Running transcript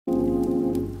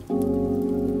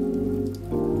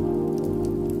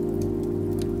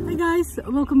guys,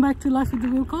 welcome back to Life with the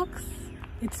Wilcocks.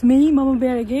 It's me, Mama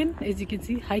Bear again, as you can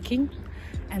see, hiking.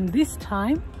 And this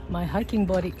time, my hiking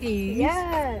body is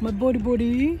my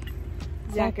body,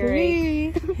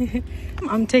 Zachary.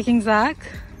 I'm taking Zach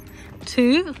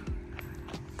to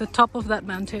the top of that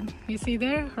mountain. You see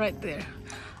there? Right there.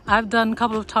 I've done a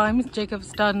couple of times.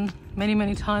 Jacob's done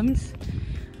many times.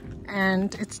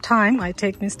 And it's time I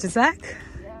take Mr. Zach.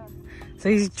 So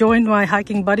he's joined my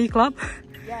hiking buddy club.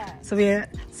 So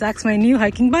Zach's my new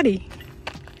hiking buddy.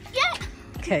 Yeah.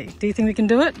 Okay, do you think we can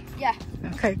do it? Yeah.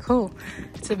 Okay, cool.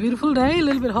 It's a beautiful day, a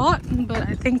little bit hot, but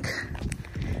I think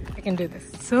I can do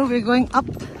this. So we're going up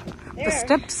the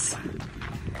steps.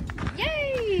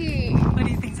 Yay! What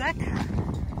do you think, Zach?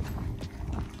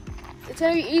 It's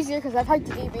gonna be easier because I've hiked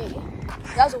to DB.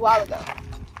 That was a while ago.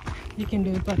 You can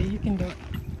do it, buddy. You can do it.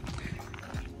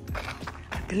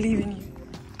 I believe in you.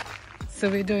 So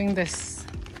we're doing this.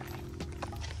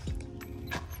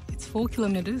 It's 4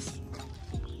 kilometers.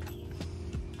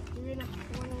 1.5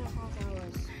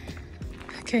 hours.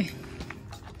 Okay.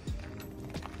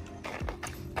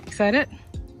 Excited?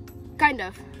 Kind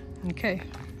of. Okay.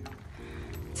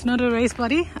 It's not a race,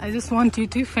 buddy. I just want you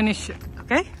to finish it,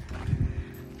 okay?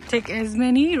 Take as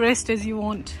many rest as you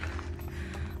want,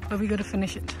 but we gotta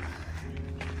finish it.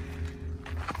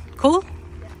 Cool?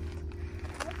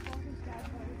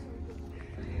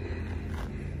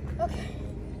 Okay.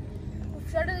 We've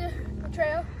started the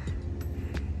trail.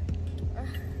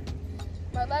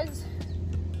 My legs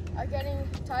are getting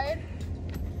tired,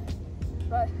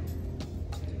 but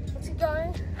let's keep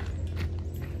going.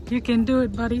 You can do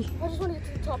it, buddy. I just want to get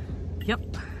to the top.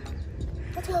 Yep.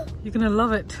 Let's go. You're gonna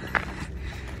love it.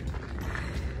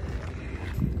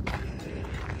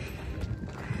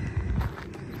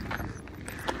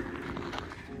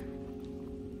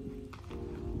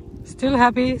 Still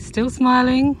happy, still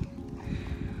smiling.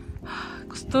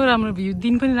 कस्तो राम्रो view,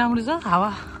 दिन पनि राम्रो छ,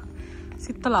 हावा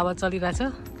शीतल हावा चलिरहेछ.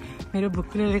 मेरो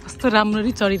भुकुलेले कस्तो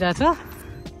राम्ररी चढिरहेछ.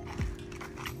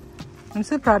 I'm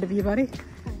so proud of you, buddy.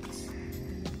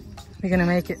 We're gonna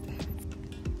make it.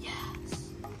 Yes.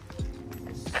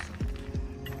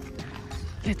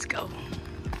 Let's go.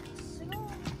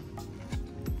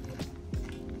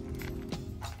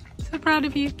 So proud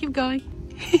of you. Keep going.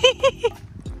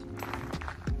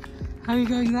 How are you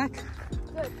going, Zach?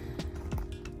 Good.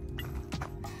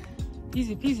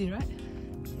 Easy peasy, right?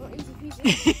 Not easy peasy.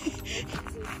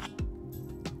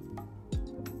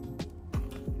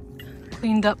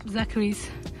 Cleaned up Zachary's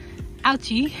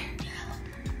ouchie.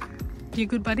 You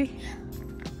good, buddy?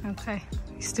 Okay.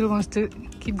 He still wants to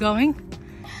keep going.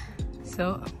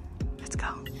 So, let's go.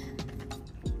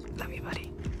 Love you,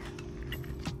 buddy.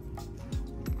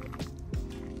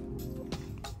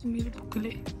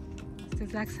 So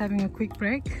Zach's having a quick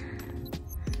break.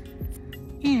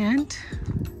 And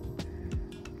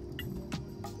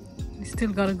we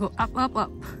still gotta go up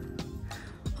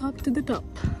to the top.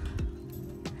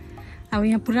 अब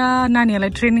यहाँ पुरा नानीहरुलाई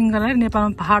training गराएर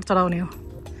नेपालमा पहाड चढाउने हो.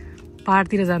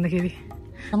 पहाडतिर जाँदाखेरि.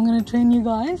 I'm going to train you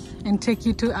guys and take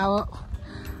you to our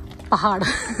pahad.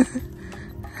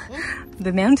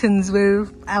 The mountains where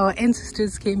our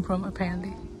ancestors came from,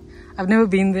 apparently. I've never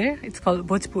been there. It's called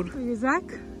Bhojpur. Hey, Zach?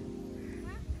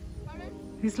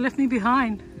 He's left me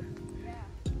behind.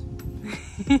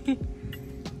 Yeah.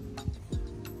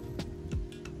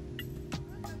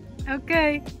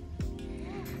 Okay.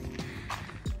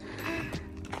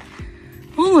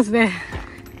 Almost there.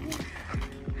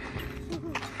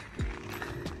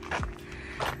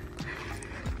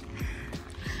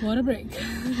 What a break.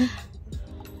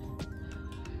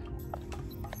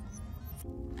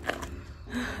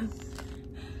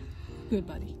 Good,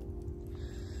 buddy.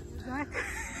 Zach,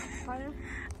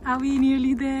 are we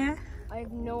nearly there? I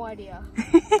have no idea.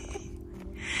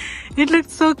 It looked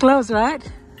so close, right?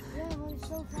 Yeah, it was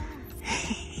so fast.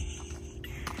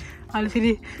 अहिले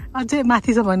फेरि अझै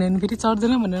माथि छ भन्यो भने फेरि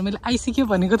चढ्दैन भनेर मैले आइसक्यो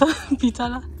भनेको त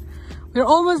बिचारा. We're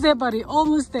almost there, buddy.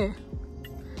 Almost there.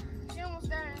 She's almost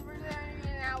there and we're there in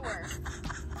an hour.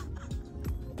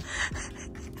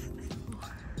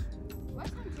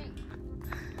 What's my feet?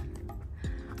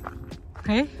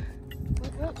 Hey?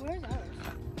 Where's ours?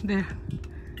 There.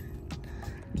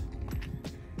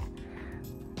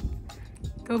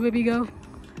 Go, baby, go.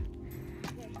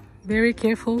 Very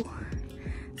careful.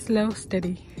 Slow,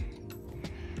 steady.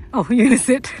 Oh, you're gonna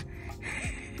sit?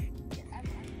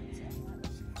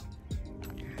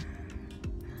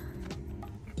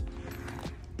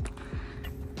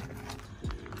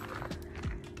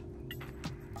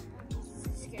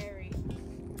 Scary.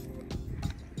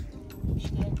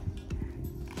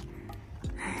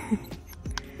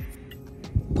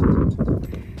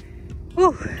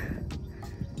 Woo.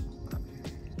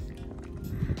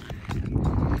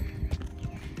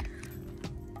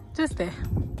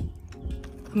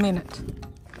 a minute.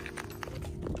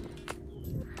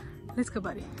 Let's go,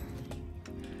 buddy.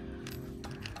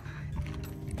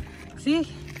 See?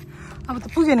 अब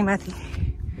त पुग्यो नि माथि.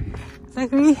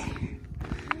 Zachary.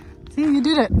 See, you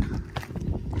did it.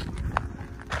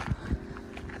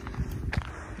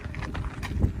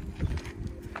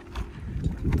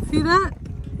 See that?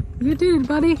 You did it,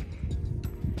 buddy.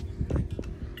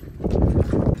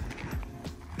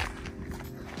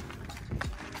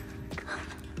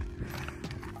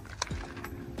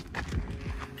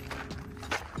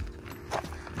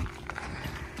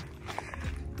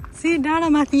 See, Dada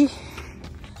Mati.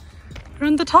 We're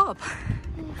on the top.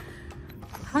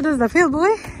 How does that feel,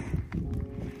 boy?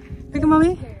 Look at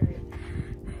mommy.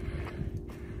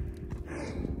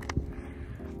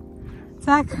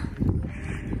 Zach,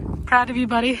 proud of you,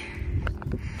 buddy.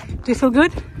 Do you feel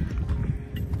good?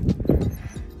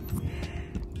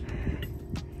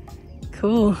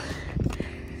 Cool.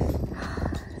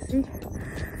 See,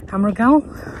 हाम्रो गाउँ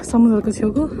समुद्रको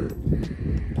छेउको.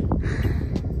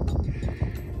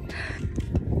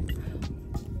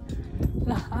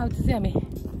 ल अब चाहिँ हामी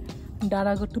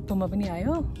डाँडाको टुप्पोमा पनि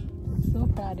आयो. So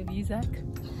proud of you, Zach.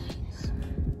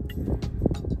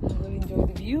 We'll enjoy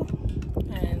the view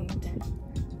and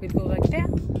we'll go back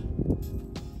down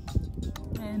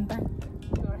and back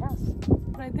to our house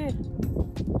right there.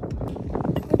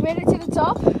 We made it to the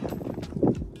top.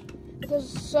 It was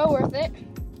so worth it,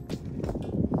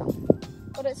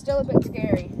 but it's still a bit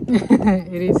scary.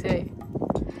 It is, hey.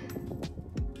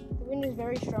 The wind is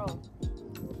very strong.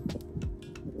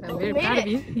 I'm very proud of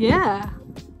you. Yeah.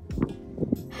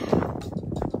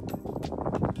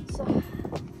 So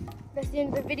that's the end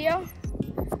of the video.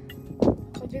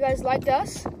 Hope you guys liked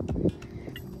us.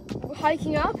 We're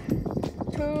hiking up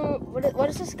to what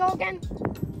is this called again?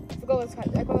 I forgot what it's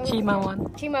called. Chimawan.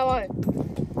 Chimawan.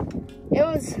 It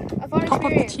was a fun Top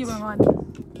experience. of the Chimawan.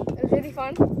 It was really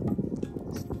fun.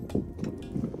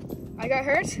 I got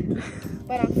hurt,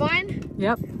 but I'm fine.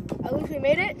 Yep. At least we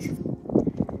made it.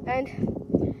 And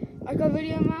I got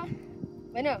video ma.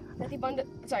 Wait, no.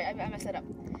 Sorry, I messed that up.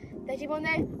 Tati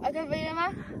bonde. I got video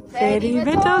ma. Feri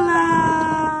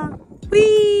Vetola.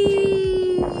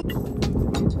 Whee!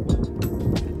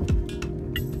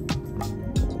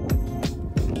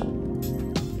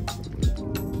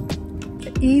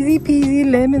 Easy peasy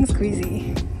lemon squeezy.